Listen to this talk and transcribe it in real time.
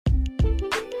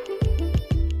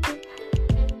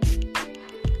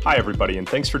Hi, everybody, and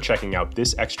thanks for checking out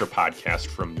this extra podcast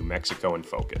from New Mexico in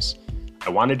Focus.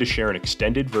 I wanted to share an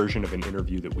extended version of an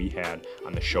interview that we had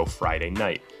on the show Friday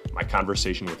night, my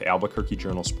conversation with Albuquerque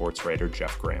Journal sports writer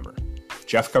Jeff Grammer.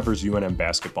 Jeff covers UNM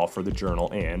basketball for the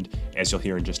Journal and, as you'll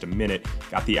hear in just a minute,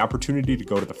 got the opportunity to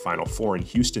go to the Final Four in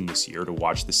Houston this year to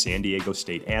watch the San Diego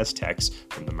State Aztecs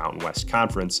from the Mountain West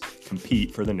Conference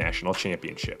compete for the national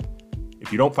championship.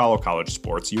 If you don't follow college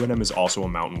sports, UNM is also a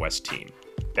Mountain West team.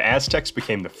 The Aztecs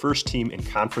became the first team in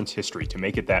conference history to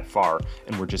make it that far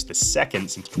and were just the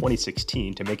second since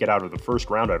 2016 to make it out of the first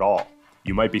round at all.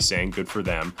 You might be saying good for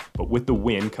them, but with the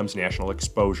win comes national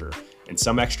exposure and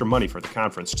some extra money for the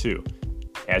conference too.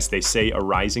 As they say, a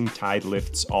rising tide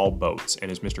lifts all boats,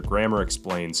 and as Mr. Grammer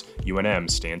explains, UNM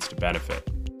stands to benefit.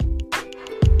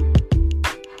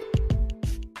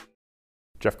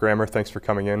 Jeff Grammer, thanks for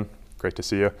coming in. Great to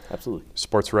see you. Absolutely.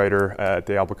 Sports writer at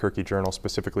the Albuquerque Journal,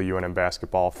 specifically UNM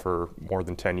basketball for more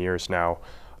than 10 years now.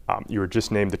 You were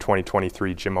just named the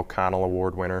 2023 Jim O'Connell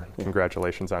Award winner. Yeah.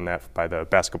 Congratulations on that by the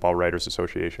Basketball Writers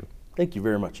Association. Thank you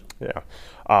very much.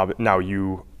 Yeah. Now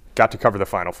you got to cover the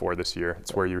Final Four this year.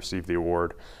 It's where you received the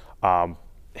award.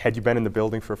 Had you been in the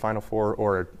building for a Final Four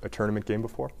or a tournament game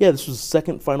before? Yeah, this was the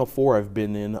second Final Four I've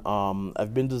been in.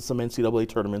 I've been to some NCAA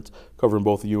tournaments covering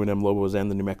both the UNM Lobos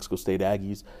and the New Mexico State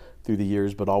Aggies through the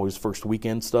years, but always first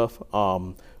weekend stuff,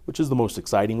 which is the most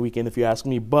exciting weekend if you ask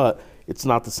me, but it's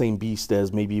not the same beast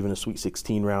as maybe even a Sweet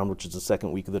 16 round, which is the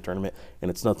second week of the tournament,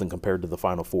 and it's nothing compared to the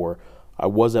Final Four. I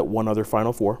was at one other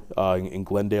Final Four in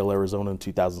Glendale, Arizona in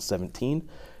 2017,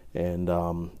 and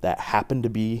that happened to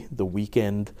be the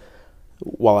weekend.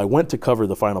 While I went to cover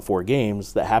the Final Four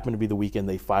games, that happened to be the weekend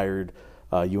they fired,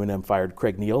 UNM fired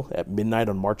Craig Neal at midnight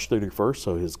on March 31st,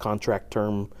 so his contract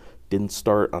term didn't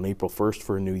start on April 1st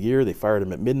for a new year. They fired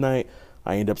him at midnight.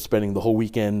 I ended up spending the whole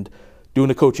weekend doing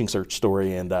a coaching search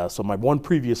story, and so my one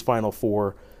previous Final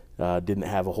Four didn't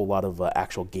have a whole lot of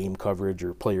actual game coverage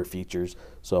or player features,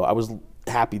 so I was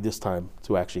happy this time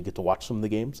to actually get to watch some of the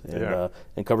games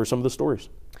and cover some of the stories.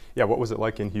 Yeah, what was it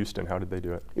like in Houston? How did they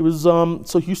do it? It was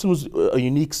so Houston was a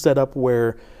unique setup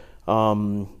where,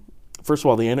 first of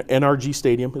all, the NRG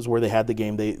Stadium is where they had the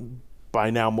game. By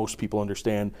now, most people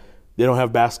understand they don't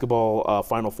have basketball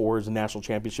Final Fours and national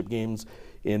championship games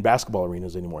in basketball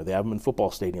arenas anymore. They have them in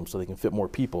football stadiums so they can fit more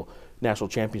people. National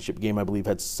championship game, I believe,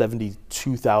 had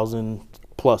 72,000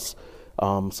 plus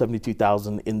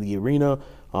 72,000 in the arena.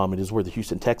 It is where the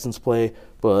Houston Texans play,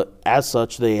 but as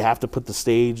such, they have to put the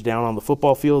stage down on the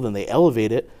football field and they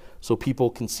elevate it so people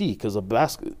can see. Because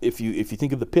if you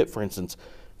think of the pit, for instance,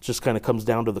 it just kind of comes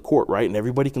down to the court, right? And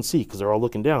everybody can see because they're all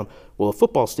looking down. Well, a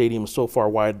football stadium is so far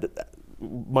wide,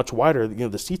 much wider.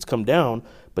 The seats come down,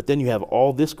 but then you have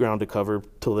all this ground to cover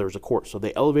till there's a court. So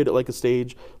they elevate it like a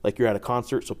stage, like you're at a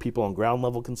concert, so people on ground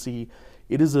level can see.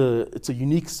 It's a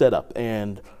unique setup,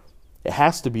 and it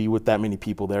has to be with that many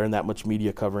people there and that much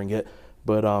media covering it.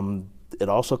 But it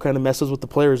also kind of messes with the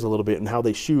players a little bit and how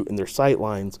they shoot and their sight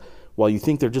lines. While you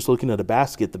think they're just looking at a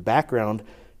basket, the background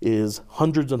is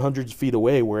hundreds and hundreds of feet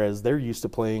away, whereas they're used to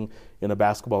playing in a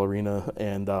basketball arena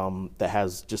and that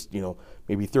has just,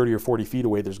 maybe 30 or 40 feet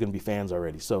away, there's going to be fans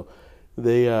already. So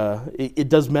it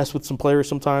does mess with some players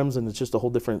sometimes, and it's just a whole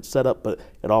different setup, but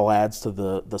it all adds to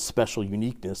the special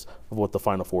uniqueness of what the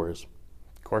Final Four is.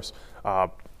 Of course.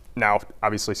 Now,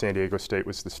 obviously, San Diego State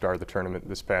was the star of the tournament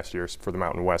this past year for the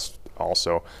Mountain West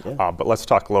also. Yeah. But let's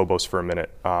talk Lobos for a minute.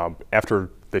 After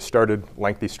they started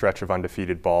lengthy stretch of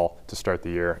undefeated ball to start the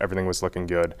year, everything was looking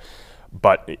good.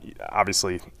 But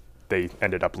obviously, they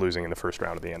ended up losing in the first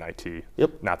round of the NIT.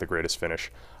 Yep. Not the greatest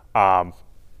finish.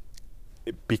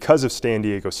 Because of San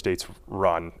Diego State's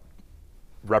run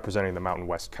representing the Mountain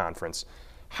West Conference,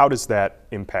 how does that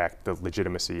impact the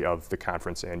legitimacy of the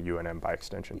conference and UNM by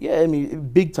extension? Yeah, I mean,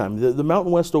 big time. The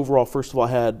Mountain West overall, first of all,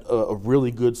 had a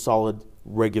really good, solid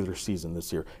regular season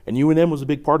this year. And UNM was a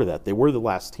big part of that. They were the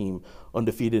last team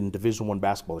undefeated in Division I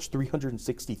basketball. There's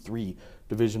 363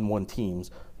 Division I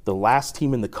teams. The last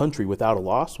team in the country without a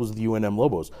loss was the UNM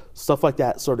Lobos. Stuff like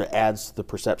that sort of adds to the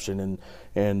perception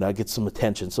and gets some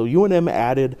attention. So UNM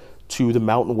added to the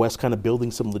Mountain West, kind of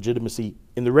building some legitimacy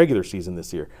in the regular season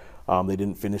this year. They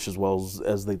didn't finish as well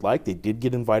as they'd like. They did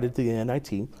get invited to the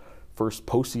NIT, first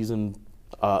postseason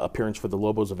appearance for the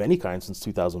Lobos of any kind since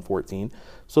 2014.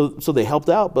 So they helped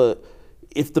out, but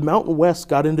if the Mountain West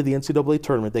got into the NCAA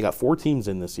tournament, they got 4 teams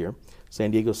in this year.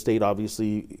 San Diego State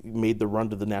obviously made the run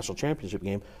to the national championship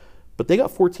game, but they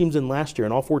got 4 teams in last year,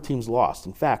 and all 4 teams lost.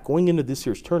 In fact, going into this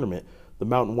year's tournament, the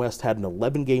Mountain West had an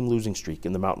 11-game losing streak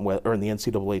in the Mountain West or in the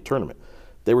NCAA tournament.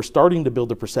 They were starting to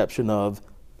build a perception of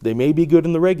they may be good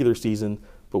in the regular season,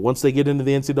 But once they get into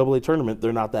the NCAA tournament,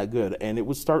 they're not that good. And it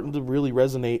was starting to really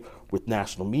resonate with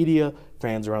national media,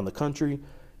 fans around the country.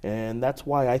 And that's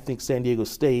why I think San Diego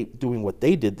State doing what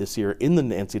they did this year in the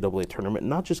NCAA tournament,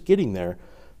 not just getting there,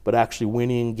 but actually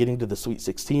winning, getting to the Sweet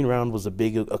 16 round was a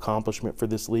big accomplishment for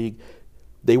this league.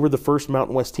 They were the first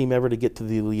Mountain West team ever to get to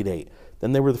the Elite Eight.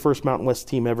 Then they were the first Mountain West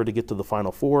team ever to get to the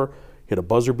Final Four, hit a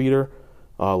buzzer beater.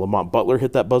 Lamont Butler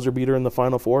hit that buzzer beater in the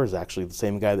Final Four. Is actually the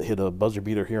same guy that hit a buzzer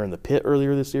beater here in the pit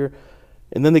earlier this year.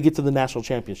 And then they get to the national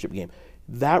championship game.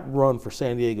 That run for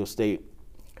San Diego State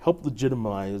helped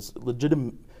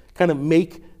kind of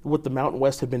make what the Mountain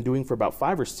West had been doing for about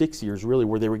 5 or 6 years, really,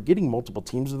 where they were getting multiple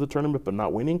teams to the tournament but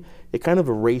not winning. It kind of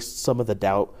erased some of the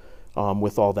doubt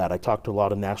with all that. I talked to a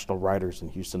lot of national writers in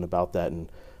Houston about that,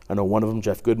 and I know one of them,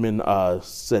 Jeff Goodman,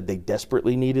 said they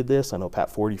desperately needed this. I know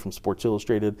Pat Forty from Sports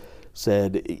Illustrated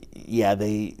said, yeah,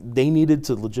 they needed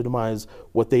to legitimize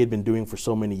what they had been doing for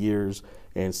so many years,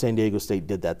 and San Diego State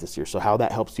did that this year. So how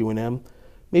that helps UNM,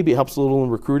 maybe it helps a little in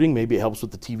recruiting, maybe it helps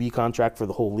with the TV contract for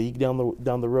the whole league down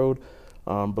the road,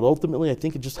 but ultimately I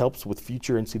think it just helps with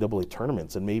future NCAA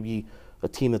tournaments, and maybe a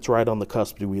team that's right on the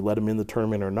cusp, do we let them in the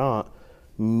tournament or not,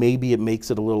 maybe it makes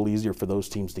it a little easier for those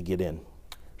teams to get in.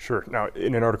 Sure. Now,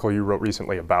 in an article you wrote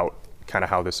recently about kind of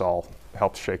how this all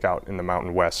helps shake out in the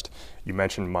Mountain West, you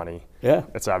mentioned money. Yeah.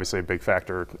 It's obviously a big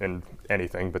factor in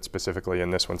anything, but specifically in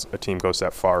this one, a team goes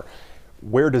that far.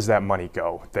 Where does that money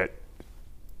go that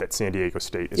San Diego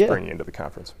State is bringing into the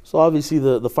conference? So obviously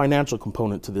the financial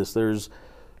component to this, there's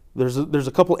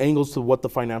a couple angles to what the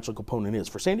financial component is.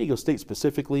 For San Diego State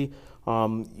specifically,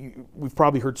 we've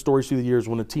probably heard stories through the years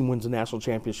when a team wins a national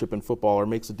championship in football or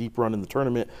makes a deep run in the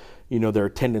tournament, their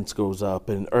attendance goes up,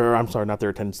 not their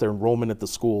attendance, their enrollment at the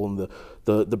school, and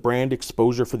the brand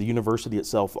exposure for the university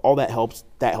itself, all that helps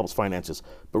finances.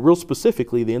 But real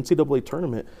specifically, the NCAA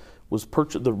tournament was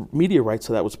purchased, the media rights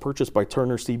to that was purchased by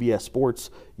Turner CBS Sports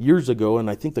years ago, and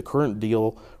I think the current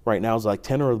deal right now is like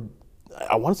 $10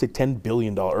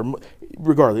 billion.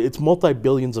 Regardless, it's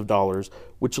multi-billions of dollars,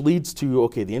 which leads to,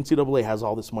 okay, the NCAA has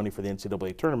all this money for the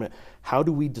NCAA tournament. How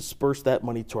do we disperse that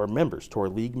money to our members, to our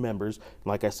league members? And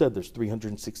like I said, there's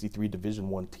 363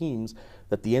 Division I teams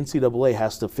that the NCAA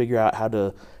has to figure out how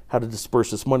to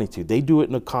disperse this money to. They do it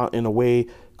in a way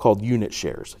called unit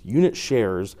shares. Unit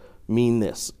shares mean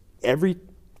this. Every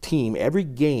team, every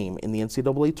game in the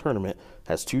NCAA tournament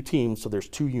has 2 teams, so there's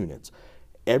 2 units.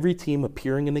 Every team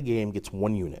appearing in the game gets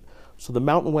 1 unit. So the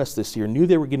Mountain West this year knew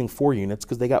they were getting 4 units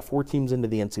because they got 4 teams into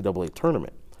the NCAA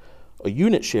tournament. A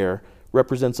unit share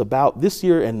represents about, this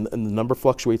year, and the number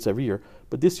fluctuates every year,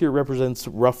 but this year represents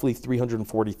roughly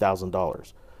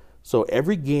 $340,000. So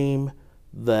every game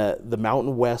that the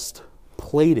Mountain West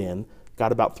played in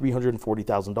got about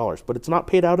 $340,000. But it's not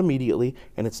paid out immediately,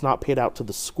 and it's not paid out to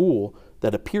the school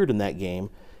that appeared in that game.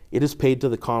 It is paid to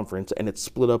the conference, and it's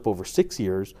split up over 6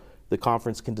 years. The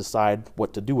conference can decide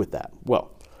what to do with that.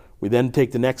 Well, we then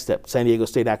take the next step. San Diego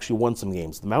State actually won some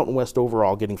games. The Mountain West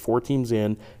overall, getting 4 teams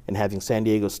in and having San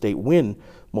Diego State win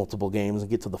multiple games and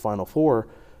get to the Final Four,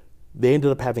 they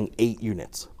ended up having 8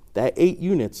 units. That 8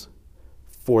 units,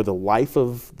 for the life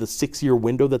of the 6-year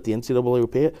window that the NCAA will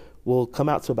pay it, will come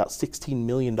out to about $16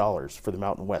 million for the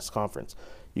Mountain West Conference.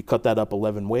 You cut that up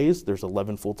 11 ways. There's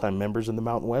 11 full-time members in the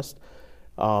Mountain West.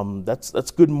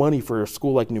 That's good money for a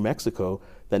school like New Mexico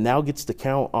that now gets to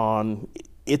count on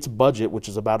its budget, which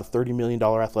is about a $30 million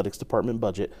athletics department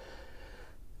budget.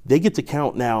 They get to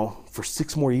count now for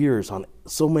 6 more years on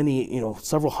so many,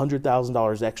 several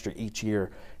 $100,000 extra each year.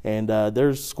 And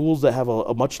there's schools that have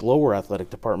a much lower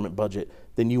athletic department budget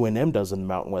than UNM does in the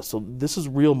Mountain West. So this is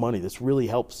real money. This really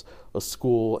helps a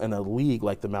school and a league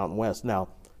like the Mountain West. Now,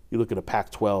 you look at a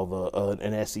Pac-12,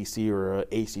 an SEC or an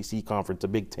ACC conference, a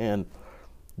Big Ten,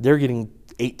 they're getting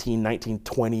 18, 19,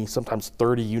 20, sometimes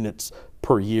 30 units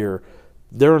per year.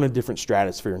 They're in a different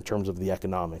stratosphere in terms of the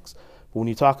economics. But when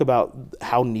you talk about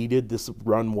how needed this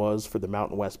run was for the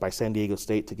Mountain West by San Diego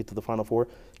State to get to the Final Four,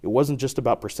 it wasn't just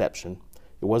about perception.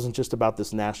 It wasn't just about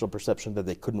this national perception that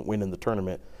they couldn't win in the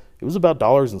tournament. It was about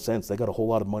dollars and cents. They got a whole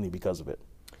lot of money because of it.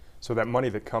 So that money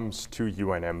that comes to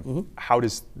UNM, how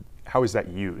is that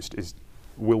used?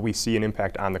 Will we see an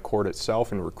impact on the court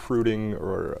itself in recruiting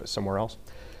or somewhere else?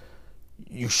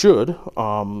 You should.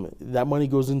 That money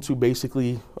goes into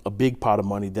basically a big pot of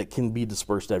money that can be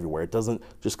dispersed everywhere. It doesn't,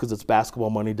 just because it's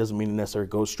basketball money doesn't mean it necessarily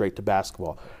goes straight to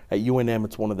basketball. At UNM,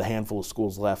 it's one of the handful of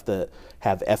schools left that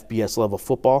have FBS level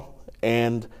football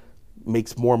and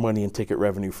makes more money in ticket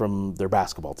revenue from their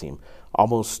basketball team.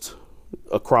 Almost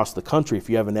across the country, if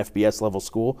you have an FBS level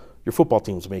school, your football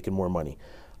team's making more money.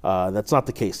 That's not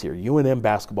the case here. UNM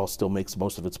basketball still makes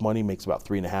most of its money, makes about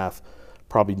 3.5%.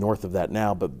 probably north of that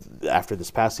now, but after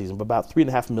this past season, but about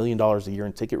 $3.5 million a year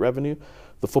in ticket revenue.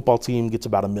 The football team gets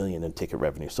about $1 million in ticket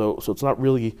revenue. So it's not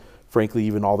really, frankly,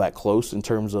 even all that close in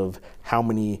terms of how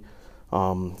many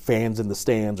fans in the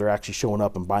stands are actually showing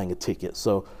up and buying a ticket.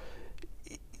 So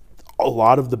a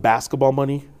lot of the basketball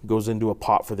money goes into a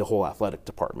pot for the whole athletic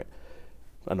department.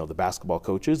 I know the basketball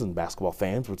coaches and basketball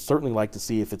fans would certainly like to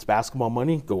see, if it's basketball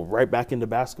money, go right back into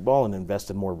basketball and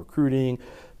invest in more recruiting,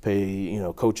 pay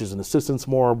coaches and assistants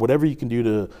more, whatever you can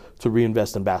do to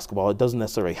reinvest in basketball. It doesn't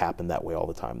necessarily happen that way all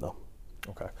the time, though.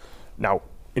 Okay. Now,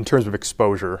 in terms of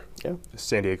exposure, yeah.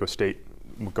 San Diego State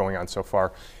going on so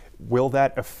far, will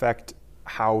that affect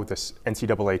how this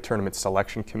NCAA tournament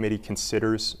selection committee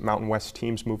considers Mountain West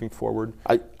teams moving forward?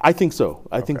 I think so.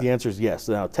 I think the answer is yes.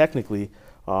 Now, technically,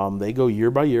 they go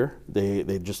year by year.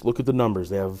 They just look at the numbers.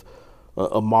 They have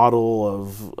a model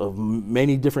of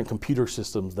many different computer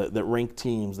systems that rank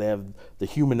teams. They have the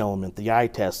human element, the eye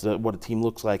test, what a team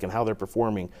looks like and how they're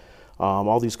performing.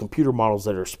 All these computer models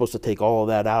that are supposed to take all of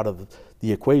that out of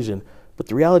the equation. But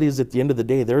the reality is, at the end of the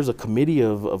day, there's a committee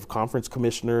of conference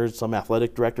commissioners, some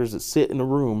athletic directors that sit in a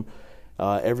room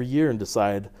every year and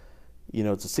decide,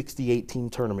 it's a 68-team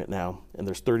tournament now, and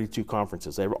there's 32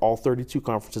 conferences. All 32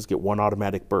 conferences get one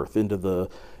automatic berth into the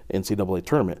NCAA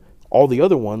tournament. All the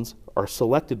other ones are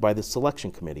selected by the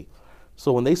selection committee.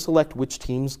 So when they select which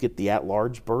teams get the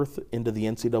at-large berth into the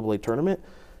NCAA tournament,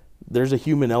 there's a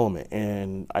human element.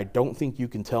 And I don't think you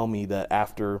can tell me that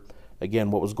after, again,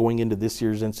 what was going into this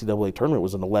year's NCAA tournament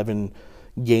was an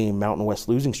 11-game Mountain West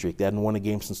losing streak. They hadn't won a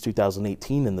game since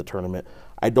 2018 in the tournament.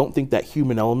 I don't think that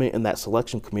human element in that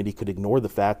selection committee could ignore the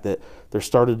fact that there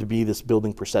started to be this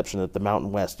building perception that the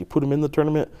Mountain West, you put them in the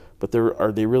tournament, but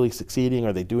are they really succeeding?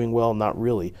 Are they doing well? Not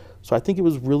really. So I think it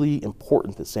was really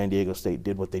important that San Diego State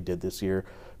did what they did this year,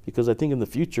 because I think in the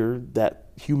future that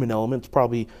human element's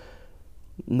probably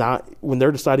not, when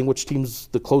they're deciding which teams,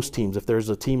 the close teams, if there's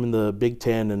a team in the Big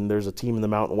Ten and there's a team in the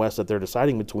Mountain West that they're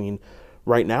deciding between,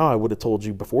 right now I would have told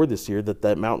you before this year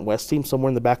that Mountain West team, somewhere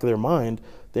in the back of their mind,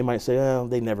 they might say,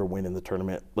 they never win in the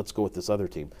tournament, let's go with this other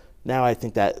team. Now I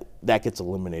think that gets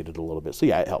eliminated a little bit. So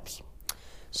yeah, it helps.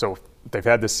 So they've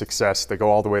had this success. They go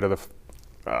all the way to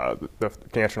the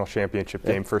national championship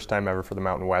game, first time ever for the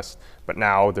Mountain West. But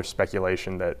now there's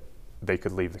speculation that they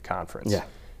could leave the conference. Yeah.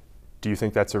 Do you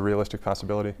think that's a realistic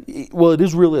possibility? Well, it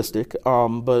is realistic,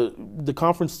 but the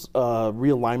conference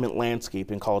realignment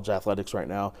landscape in college athletics right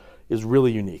now is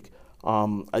really unique.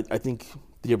 I think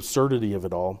the absurdity of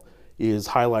it all is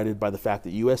highlighted by the fact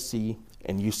that USC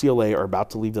and UCLA are about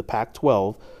to leave the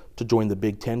Pac-12 to join the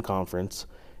Big Ten Conference,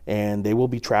 and they will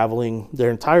be traveling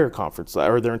their entire conference,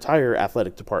 or their entire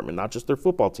athletic department, not just their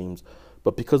football teams,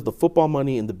 but because the football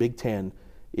money in the Big Ten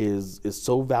is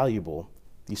so valuable,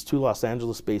 these two Los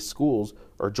Angeles-based schools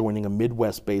are joining a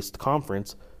Midwest-based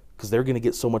conference because they're going to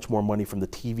get so much more money from the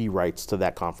TV rights to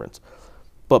that conference.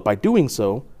 But by doing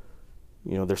so,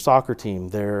 their soccer team,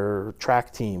 their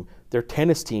track team, their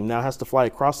tennis team now has to fly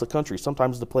across the country,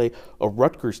 sometimes to play a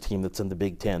Rutgers team that's in the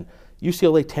Big Ten.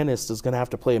 UCLA tennis is going to have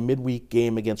to play a midweek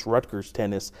game against Rutgers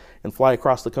tennis and fly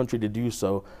across the country to do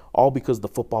so, all because the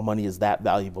football money is that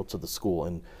valuable to the school.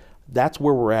 And that's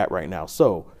where we're at right now.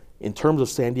 So in terms of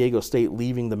San Diego State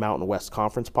leaving the Mountain West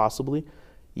Conference possibly,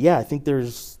 yeah, I think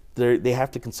they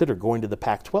have to consider going to the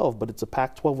Pac-12, but it's a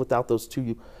Pac-12 without those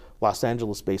two Los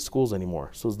Angeles-based schools anymore.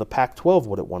 So is the Pac-12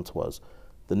 what it once was?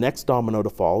 The next domino to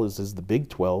fall is the Big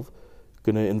 12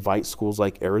 going to invite schools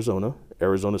like Arizona,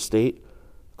 Arizona State,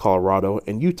 Colorado,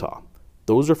 and Utah.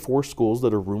 Those are 4 schools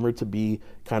that are rumored to be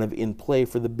kind of in play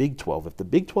for the Big 12. If the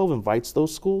Big 12 invites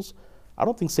those schools, I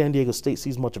don't think San Diego State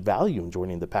sees much value in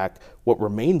joining what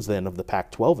remains then of the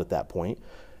Pac-12 at that point,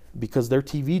 because their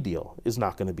TV deal is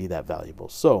not going to be that valuable.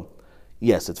 So,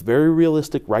 yes, it's very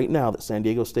realistic right now that San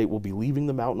Diego State will be leaving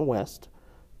the Mountain West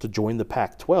to join the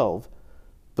Pac-12,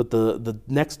 but the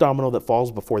next domino that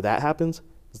falls before that happens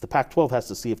is the Pac-12 has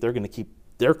to see if they're going to keep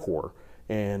their core,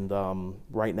 and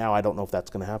right now I don't know if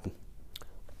that's going to happen.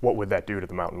 What would that do to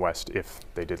the Mountain West if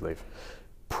they did leave?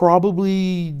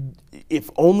 Probably, if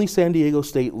only San Diego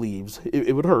State leaves,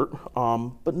 it would hurt,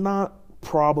 but not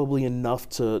probably enough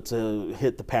to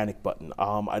hit the panic button.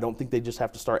 I don't think they just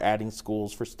have to start adding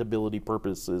schools for stability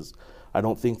purposes. I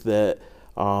don't think that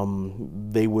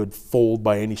they would fold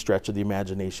by any stretch of the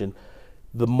imagination.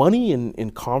 The money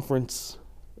in conference,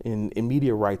 in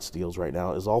media rights deals right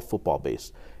now is all football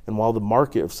based. And while the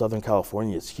market of Southern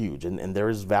California is huge, and there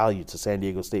is value to San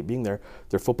Diego State being there,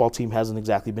 their football team hasn't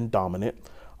exactly been dominant.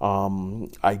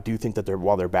 I do think that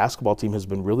while their basketball team has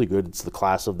been really good, it's the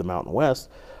class of the Mountain West.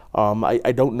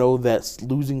 I don't know that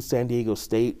losing San Diego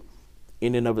State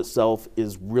in and of itself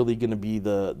is really going to be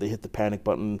the hit the panic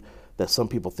button that some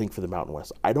people think for the Mountain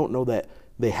West. I don't know that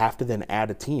they have to then add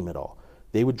a team at all.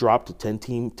 They would drop to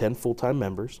 10 full-time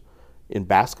members. In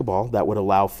basketball, that would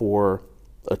allow for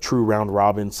a true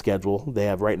round-robin schedule. They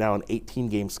have right now an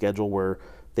 18-game schedule where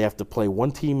they have to play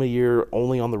one team a year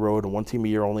only on the road and one team a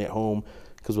year only at home,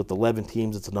 because with 11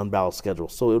 teams, it's an unbalanced schedule.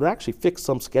 So it would actually fix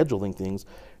some scheduling things.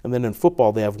 And then in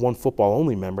football, they have one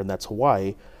football-only member, and that's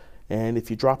Hawaii. And if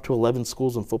you drop to 11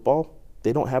 schools in football,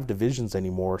 they don't have divisions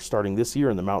anymore starting this year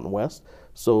in the Mountain West.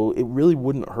 So it really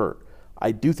wouldn't hurt.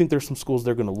 I do think there's some schools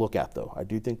they're going to look at, though. I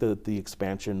do think that the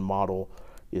expansion model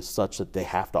is such that they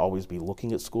have to always be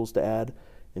looking at schools to add.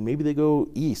 And maybe they go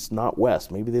east, not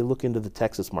west. Maybe they look into the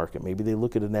Texas market. Maybe they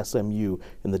look at an SMU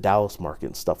in the Dallas market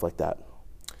and stuff like that.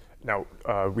 Now,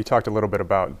 we talked a little bit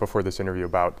about, before this interview,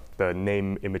 about the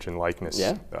name, image, and likeness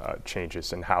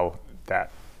changes and how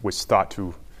that was thought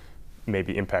to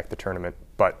maybe impact the tournament.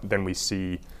 But then we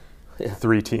see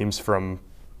 3 teams from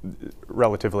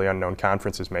relatively unknown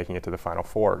conferences making it to the Final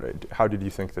Four. How did you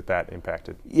think that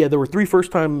impacted? Yeah, there were 3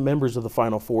 first-time members of the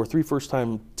Final Four, 3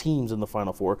 first-time teams in the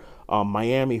Final Four.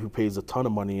 Miami, who pays a ton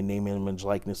of money in name, image,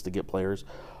 likeness to get players,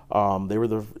 they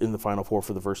were in the Final Four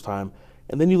for the first time.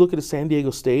 And then you look at a San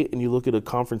Diego State and you look at a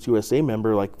Conference USA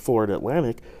member like Florida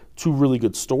Atlantic, 2 really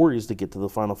good stories to get to the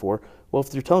Final Four. Well,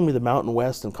 if you're telling me the Mountain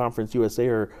West and Conference USA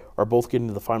are both getting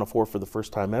to the Final Four for the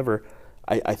first time ever,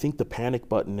 I think the panic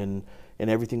button and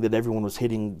everything that everyone was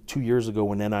hitting 2 years ago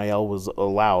when NIL was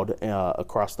allowed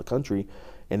across the country,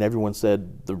 and everyone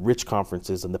said the rich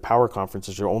conferences and the power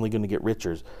conferences are only going to get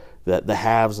richer, that the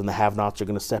haves and the have-nots are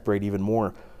going to separate even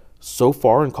more. So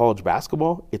far in college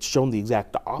basketball, it's shown the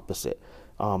exact opposite.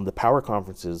 The power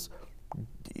conferences,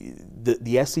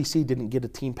 the SEC didn't get a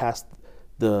team past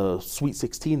the Sweet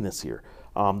 16 this year.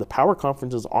 The power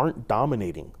conferences aren't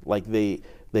dominating like they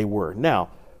were.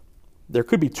 Now, there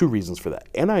could be 2 reasons for that.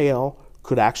 NIL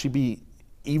could actually be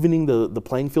evening the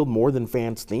playing field more than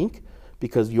fans think,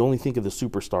 because you only think of the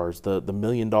superstars, the $1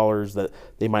 million that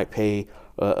they might pay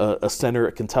a center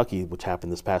at Kentucky, which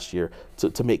happened this past year,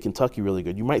 to make Kentucky really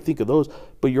good. You might think of those,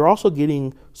 but you're also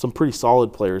getting some pretty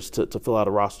solid players to fill out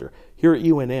a roster. Here at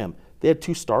UNM, they had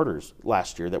 2 starters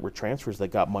last year that were transfers that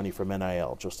got money from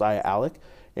NIL, Josiah Alec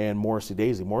and Morrissey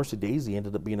Daisy. Morrissey Daisy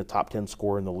ended up being a top 10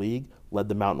 scorer in the league, led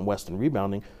the Mountain West in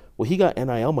rebounding. Well, he got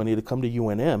NIL money to come to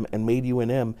UNM and made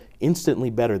UNM instantly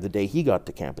better the day he got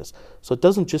to campus. So it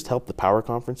doesn't just help the power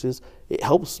conferences, it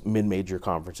helps mid-major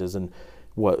conferences and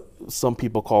what some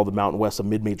people call the Mountain West a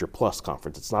mid-major plus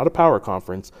conference. It's not a power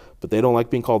conference, but they don't like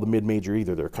being called the mid-major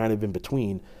either. They're kind of in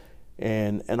between.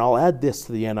 And I'll add this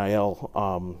to the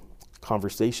NIL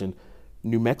conversation.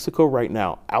 New Mexico right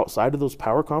now, outside of those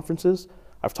power conferences,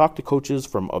 I've talked to coaches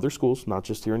from other schools, not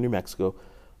just here in New Mexico.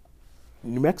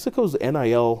 New Mexico's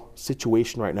NIL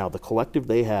situation right now, the collective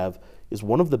they have, is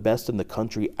one of the best in the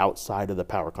country outside of the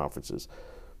power conferences.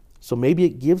 So maybe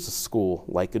it gives a school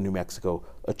like a New Mexico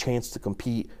a chance to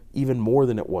compete even more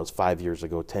than it was 5 years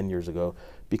ago, 10 years ago,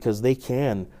 because they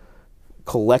can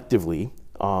collectively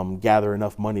gather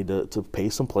enough money to pay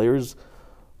some players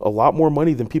a lot more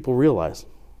money than people realize.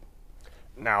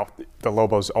 Now, the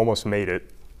Lobos almost made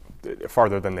it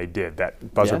farther than they did.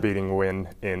 That buzzer-beating win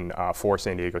for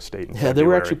San Diego State in February. They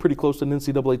were actually pretty close to an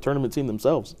NCAA tournament team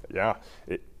themselves. Yeah.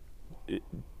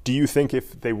 Do you think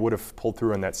if they would have pulled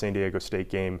through in that San Diego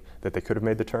State game that they could have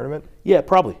made the tournament? Yeah,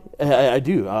 probably. I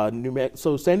do.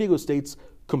 So San Diego State's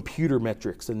computer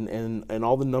metrics and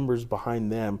all the numbers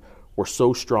behind them were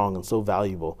so strong and so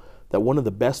valuable that one of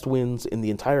the best wins in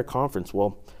the entire conference,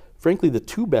 well, frankly, the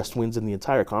 2 best wins in the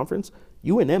entire conference,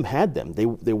 UNM had them.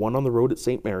 They won on the road at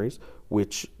St. Mary's,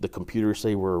 which the computers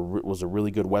say was a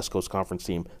really good West Coast Conference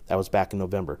team. That was back in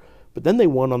November. But then they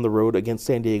won on the road against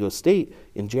San Diego State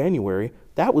in January.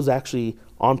 That was actually,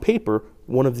 on paper,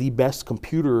 one of the best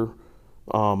computer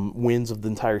wins of the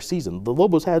entire season. The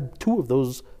Lobos had 2 of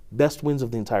those best wins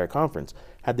of the entire conference.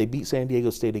 Had they beat San Diego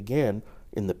State again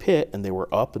in the pit, and they were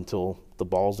up until the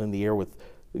ball's in the air with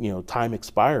time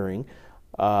expiring,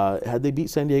 had they beat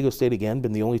San Diego State again,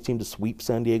 been the only team to sweep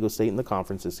San Diego State in the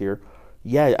conference this year,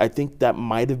 yeah, I think that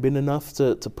might have been enough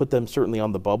to put them certainly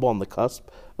on the bubble, on the cusp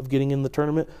of getting in the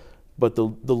tournament. But the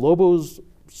Lobos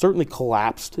certainly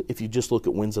collapsed if you just look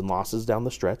at wins and losses down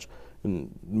the stretch,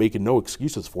 and making no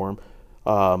excuses for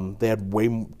them. They had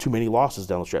way too many losses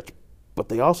down the stretch. But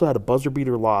they also had a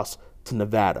buzzer-beater loss to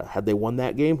Nevada. Had they won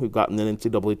that game, who got in the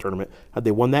NCAA tournament, had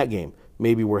they won that game,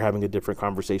 maybe we're having a different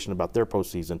conversation about their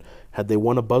postseason. Had they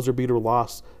won a buzzer-beater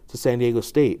loss to San Diego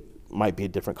State, might be a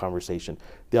different conversation.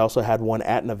 They also had one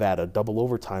at Nevada, double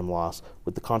overtime loss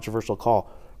with the controversial call.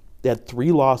 They had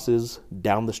 3 losses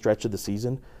down the stretch of the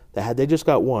season that had they just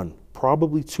got one,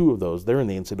 probably 2 of those, they're in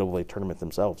the NCAA tournament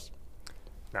themselves.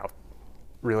 Now,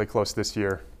 really close this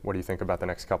year. What do you think about the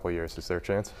next couple of years? Is there a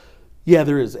chance? Yeah,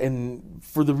 there is. And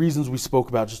for the reasons we spoke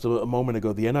about just a moment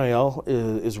ago, the NIL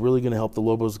is really going to help the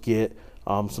Lobos get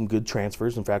some good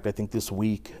transfers. In fact, I think this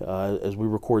week, as we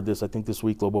record this, I think this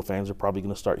week Lobo fans are probably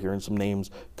going to start hearing some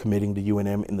names committing to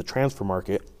UNM in the transfer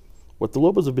market. What the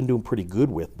Lobos have been doing pretty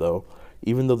good with, though,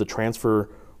 even though the transfer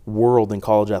world in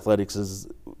college athletics is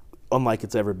unlike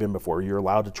it's ever been before. You're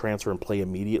allowed to transfer and play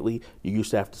immediately. You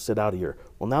used to have to sit out a year.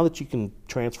 Well, now that you can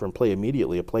transfer and play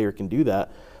immediately, a player can do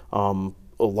that.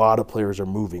 A lot of players are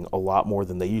moving a lot more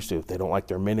than they used to. If they don't like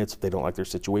their minutes, if they don't like their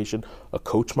situation, a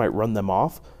coach might run them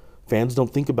off. Fans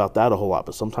don't think about that a whole lot,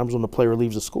 but sometimes when the player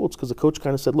leaves a school, it's because the coach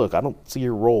kind of said, look, I don't see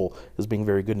your role as being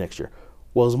very good next year.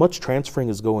 Well, as much transferring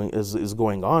is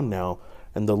going on now,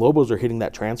 and the Lobos are hitting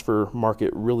that transfer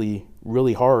market really,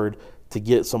 really hard to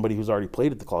get somebody who's already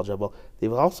played at the college level.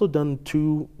 They've also done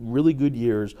 2 really good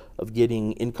years of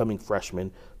getting incoming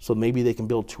freshmen, so maybe they can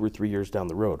build 2 or 3 years down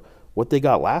the road. What they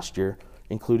got last year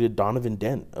included Donovan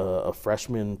Dent, a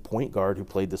freshman point guard who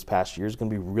played this past year, is going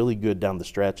to be really good down the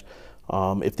stretch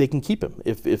if they can keep him.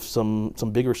 If some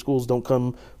bigger schools don't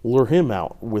come lure him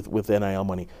out with NIL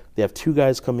money. They have 2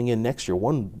 guys coming in next year.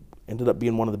 One ended up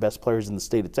being one of the best players in the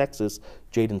state of Texas,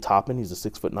 Jaden Toppin. He's a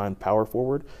 6'9" power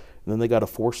forward. And then they got a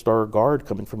 4-star guard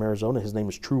coming from Arizona. His name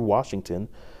is True Washington.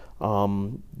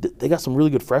 They got some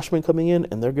really good freshmen coming in,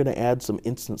 and they're going to add some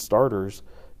instant starters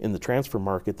in the transfer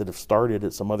market that have started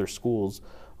at some other schools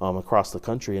across the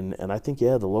country. And I think,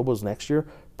 the Lobos next year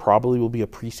probably will be a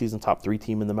preseason top 3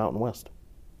 team in the Mountain West.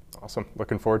 Awesome.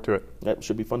 Looking forward to it. That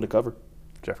should be fun to cover.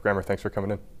 Jeff Grammer, thanks for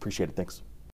coming in. Appreciate it. Thanks.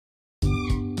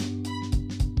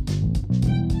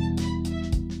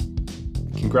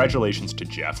 Congratulations to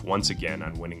Jeff once again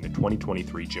on winning the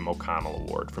 2023 Jim O'Connell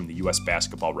Award from the U.S.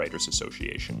 Basketball Writers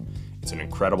Association. It's an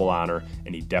incredible honor,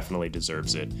 and he definitely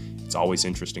deserves it. It's always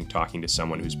interesting talking to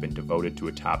someone who's been devoted to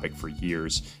a topic for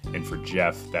years, and for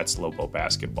Jeff, that's Lobo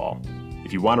basketball.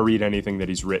 If you want to read anything that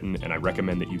he's written, and I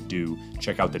recommend that you do,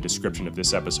 check out the description of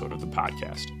this episode of the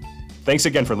podcast. Thanks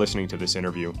again for listening to this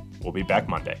interview. We'll be back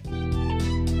Monday.